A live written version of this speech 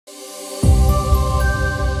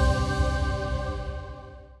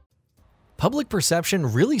Public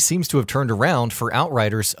perception really seems to have turned around for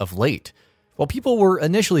Outriders of late. While people were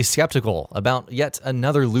initially skeptical about yet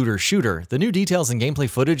another looter shooter, the new details and gameplay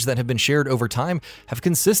footage that have been shared over time have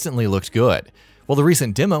consistently looked good, while the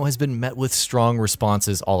recent demo has been met with strong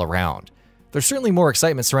responses all around. There's certainly more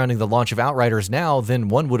excitement surrounding the launch of Outriders now than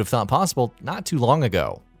one would have thought possible not too long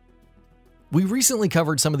ago. We recently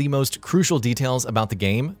covered some of the most crucial details about the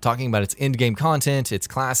game, talking about its endgame content, its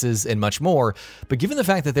classes, and much more, but given the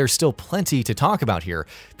fact that there's still plenty to talk about here,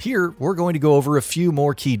 we're going to go over a few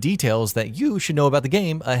more key details that you should know about the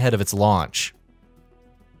game ahead of its launch.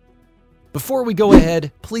 Before we go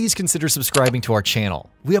ahead, please consider subscribing to our channel.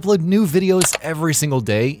 We upload new videos every single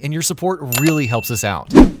day, and your support really helps us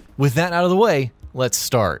out. With that out of the way, let's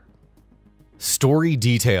start. Story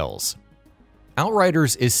details.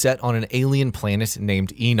 Outriders is set on an alien planet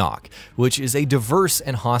named Enoch, which is a diverse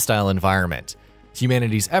and hostile environment.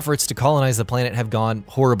 Humanity's efforts to colonize the planet have gone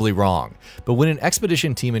horribly wrong, but when an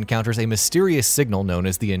expedition team encounters a mysterious signal known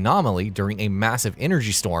as the anomaly during a massive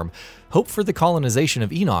energy storm, hope for the colonization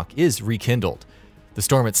of Enoch is rekindled. The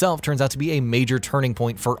storm itself turns out to be a major turning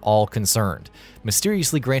point for all concerned,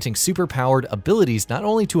 mysteriously granting superpowered abilities not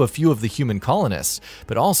only to a few of the human colonists,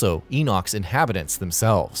 but also Enoch's inhabitants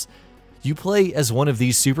themselves. You play as one of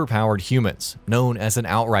these superpowered humans, known as an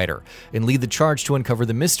Outrider, and lead the charge to uncover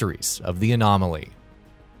the mysteries of the anomaly.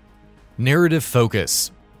 Narrative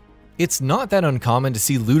focus. It's not that uncommon to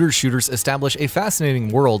see looter shooters establish a fascinating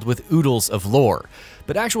world with oodles of lore,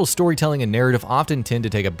 but actual storytelling and narrative often tend to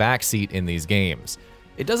take a backseat in these games.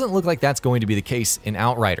 It doesn't look like that's going to be the case in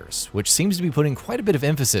Outriders, which seems to be putting quite a bit of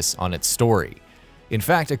emphasis on its story. In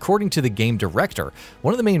fact, according to the game director,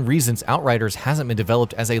 one of the main reasons Outriders hasn't been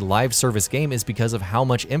developed as a live service game is because of how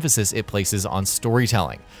much emphasis it places on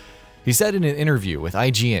storytelling. He said in an interview with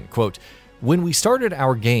IGN, quote, "When we started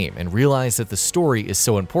our game and realized that the story is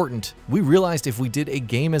so important, we realized if we did a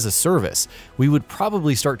game as a service, we would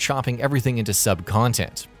probably start chopping everything into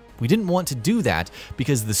sub-content. We didn't want to do that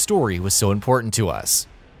because the story was so important to us."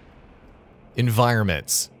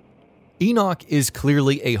 Environments. Enoch is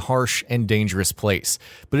clearly a harsh and dangerous place,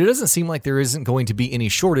 but it doesn't seem like there isn't going to be any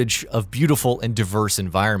shortage of beautiful and diverse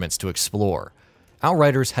environments to explore.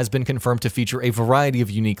 Outriders has been confirmed to feature a variety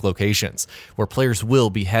of unique locations, where players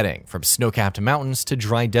will be heading, from snow-capped mountains to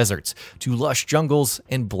dry deserts, to lush jungles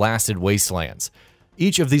and blasted wastelands.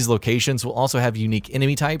 Each of these locations will also have unique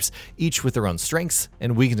enemy types, each with their own strengths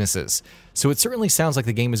and weaknesses, so it certainly sounds like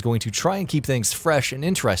the game is going to try and keep things fresh and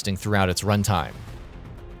interesting throughout its runtime.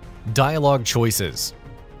 Dialogue choices.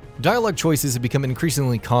 Dialogue choices have become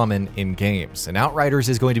increasingly common in games, and Outriders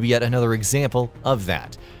is going to be yet another example of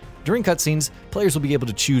that. During cutscenes, players will be able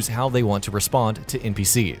to choose how they want to respond to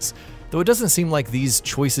NPCs, though it doesn't seem like these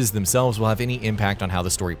choices themselves will have any impact on how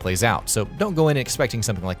the story plays out, so don't go in expecting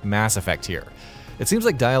something like Mass Effect here. It seems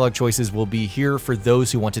like dialogue choices will be here for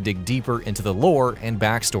those who want to dig deeper into the lore and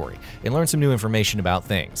backstory and learn some new information about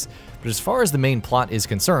things. But as far as the main plot is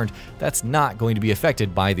concerned, that's not going to be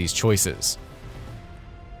affected by these choices.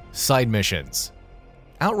 Side missions.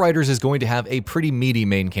 Outriders is going to have a pretty meaty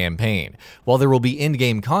main campaign, while there will be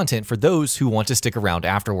endgame content for those who want to stick around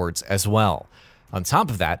afterwards as well. On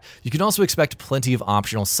top of that, you can also expect plenty of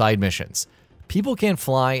optional side missions. People Can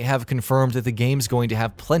Fly have confirmed that the game's going to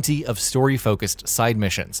have plenty of story-focused side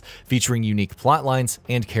missions, featuring unique plotlines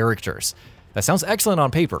and characters. That sounds excellent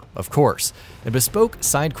on paper, of course, and bespoke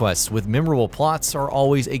side quests with memorable plots are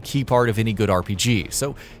always a key part of any good RPG,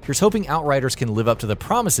 so here's hoping Outriders can live up to the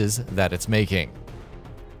promises that it's making.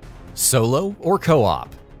 Solo or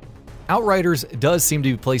co-op? Outriders does seem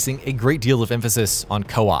to be placing a great deal of emphasis on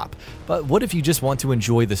co-op, but what if you just want to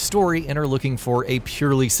enjoy the story and are looking for a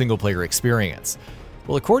purely single-player experience?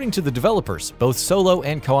 Well, according to the developers, both solo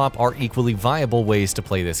and co-op are equally viable ways to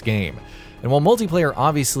play this game. And while multiplayer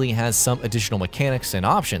obviously has some additional mechanics and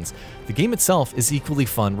options, the game itself is equally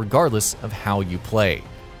fun regardless of how you play.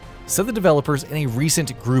 Said the developers in a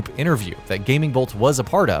recent group interview that GamingBolt was a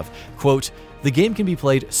part of, quote, "The game can be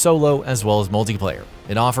played solo as well as multiplayer.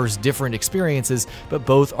 It offers different experiences, but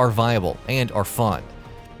both are viable and are fun.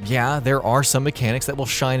 Yeah, there are some mechanics that will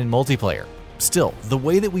shine in multiplayer. Still, the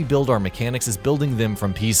way that we build our mechanics is building them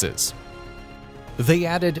from pieces." They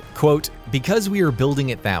added, quote, "Because we are building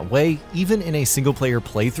it that way, even in a single-player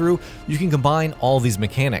playthrough, you can combine all these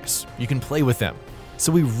mechanics. You can play with them.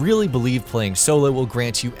 So we really believe playing solo will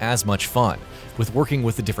grant you as much fun, with working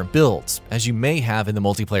with the different builds, as you may have in the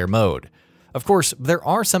multiplayer mode. Of course, there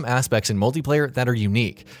are some aspects in multiplayer that are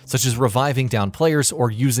unique, such as reviving down players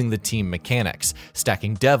or using the team mechanics,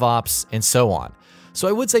 stacking DevOps, and so on. So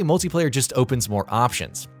I would say multiplayer just opens more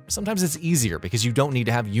options. sometimes it's easier because you don't need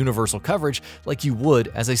to have universal coverage like you would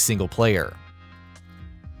as a single player.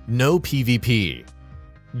 No PvP.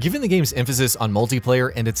 Given the game's emphasis on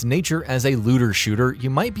multiplayer and its nature as a looter shooter, you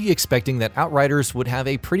might be expecting that Outriders would have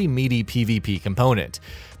a pretty meaty PvP component,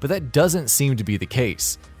 but that doesn't seem to be the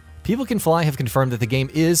case. People Can Fly have confirmed that the game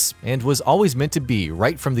is, and was always meant to be,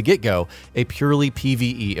 right from the get-go, a purely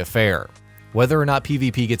PvE affair. Whether or not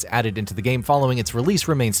PvP gets added into the game following its release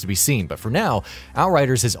remains to be seen, but for now,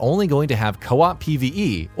 Outriders is only going to have co-op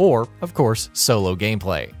PvE, or, of course, solo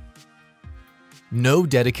gameplay. No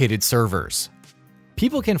dedicated servers.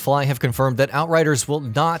 People Can Fly have confirmed that Outriders will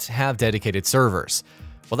not have dedicated servers.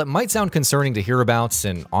 While that might sound concerning to hear about,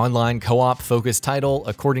 an online co-op focused title,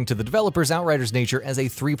 according to the developers, Outriders' nature as a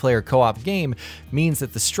 3-player co-op game means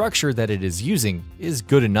that the structure that it is using is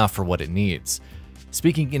good enough for what it needs.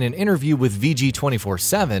 Speaking in an interview with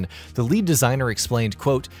VG247, the lead designer explained,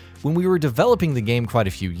 quote, "When we were developing the game quite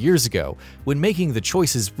a few years ago, when making the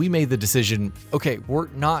choices, we made the decision, okay, we're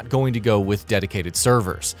not going to go with dedicated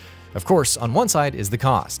servers. Of course, on one side is the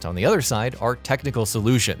cost, on the other side are technical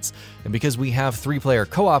solutions, and because we have 3-player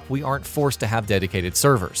co-op, we aren't forced to have dedicated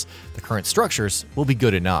servers. The current structures will be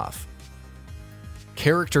good enough."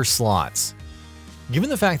 Character slots. Given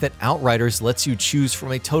the fact that Outriders lets you choose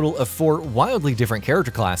from a total of 4 wildly different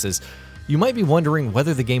character classes, you might be wondering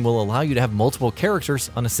whether the game will allow you to have multiple characters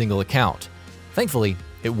on a single account. Thankfully,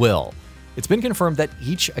 it will. It's been confirmed that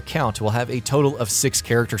each account will have a total of 6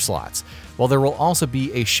 character slots, while there will also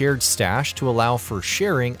be a shared stash to allow for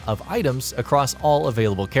sharing of items across all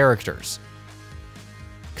available characters.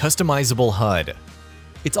 Customizable HUD.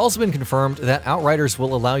 It's also been confirmed that Outriders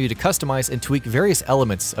will allow you to customize and tweak various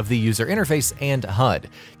elements of the user interface and HUD,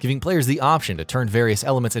 giving players the option to turn various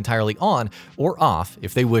elements entirely on or off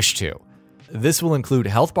if they wish to. This will include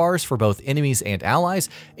health bars for both enemies and allies,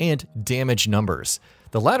 and damage numbers.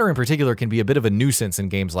 The latter in particular can be a bit of a nuisance in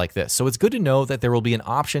games like this, so it's good to know that there will be an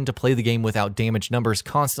option to play the game without damage numbers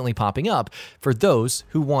constantly popping up for those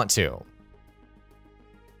who want to.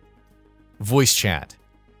 Voice chat.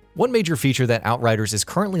 One major feature that Outriders is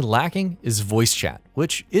currently lacking is voice chat,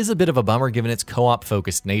 which is a bit of a bummer given its co-op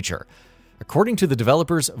focused nature. According to the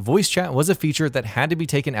developers, voice chat was a feature that had to be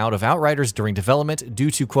taken out of Outriders during development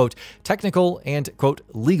due to, quote, technical and, quote,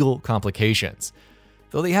 legal complications.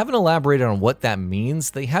 Though they haven't elaborated on what that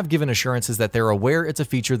means, they have given assurances that they're aware it's a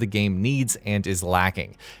feature the game needs and is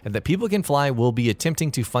lacking, and that People Can Fly will be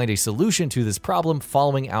attempting to find a solution to this problem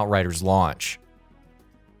following Outriders' launch.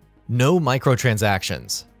 No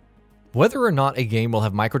microtransactions. Whether or not a game will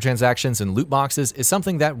have microtransactions and loot boxes is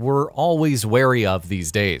something that we're always wary of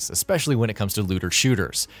these days, especially when it comes to looter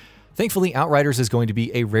shooters. Thankfully, Outriders is going to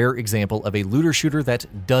be a rare example of a looter shooter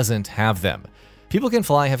that doesn't have them. People Can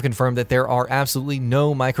Fly have confirmed that there are absolutely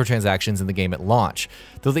no microtransactions in the game at launch,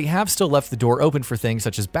 though they have still left the door open for things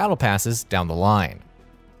such as battle passes down the line.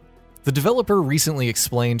 The developer recently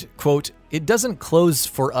explained, quote, "It doesn't close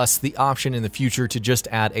for us the option in the future to just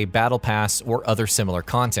add a battle pass or other similar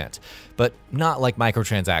content, but not like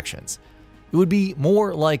microtransactions. It would be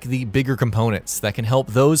more like the bigger components that can help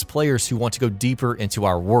those players who want to go deeper into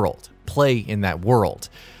our world, play in that world.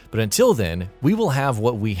 But until then, we will have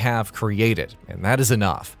what we have created, and that is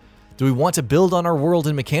enough. Do we want to build on our world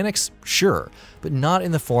and mechanics? Sure, but not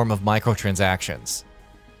in the form of microtransactions."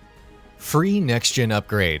 Free next-gen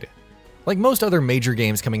upgrade. Like most other major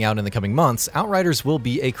games coming out in the coming months, Outriders will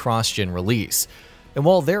be a cross-gen release. And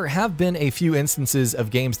while there have been a few instances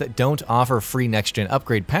of games that don't offer free next-gen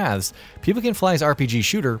upgrade paths, People Can Fly's RPG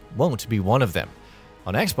shooter won't be one of them.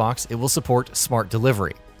 On Xbox, it will support Smart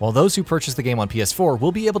Delivery, while those who purchase the game on PS4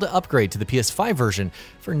 will be able to upgrade to the PS5 version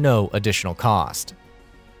for no additional cost.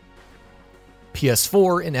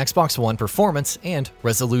 PS4 and Xbox One performance and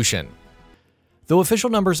resolution. Though official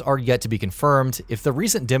numbers are yet to be confirmed, if the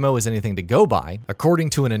recent demo is anything to go by, according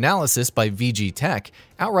to an analysis by VG Tech,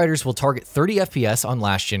 Outriders will target 30 FPS on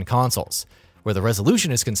last-gen consoles. Where the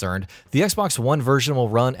resolution is concerned, the Xbox One version will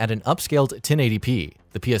run at an upscaled 1080p,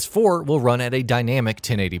 the PS4 will run at a dynamic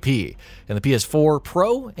 1080p, and the PS4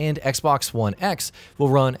 Pro and Xbox One X will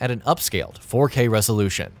run at an upscaled 4K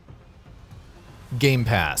resolution. Game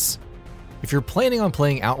Pass. If you're planning on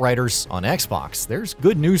playing Outriders on Xbox, there's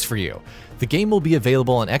good news for you. The game will be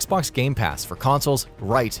available on Xbox Game Pass for consoles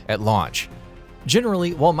right at launch.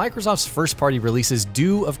 Generally, while Microsoft's first-party releases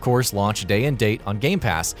do, of course, launch day and date on Game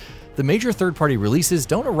Pass, the major third-party releases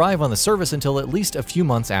don't arrive on the service until at least a few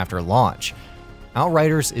months after launch.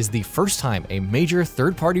 Outriders is the first time a major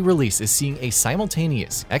third-party release is seeing a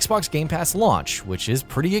simultaneous Xbox Game Pass launch, which is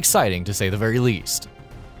pretty exciting to say the very least.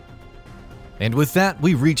 And with that,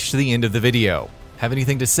 we reached the end of the video. Have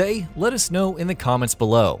anything to say? Let us know in the comments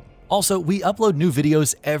below. Also, we upload new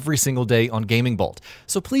videos every single day on GamingBolt,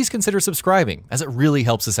 so please consider subscribing as it really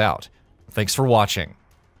helps us out. Thanks for watching.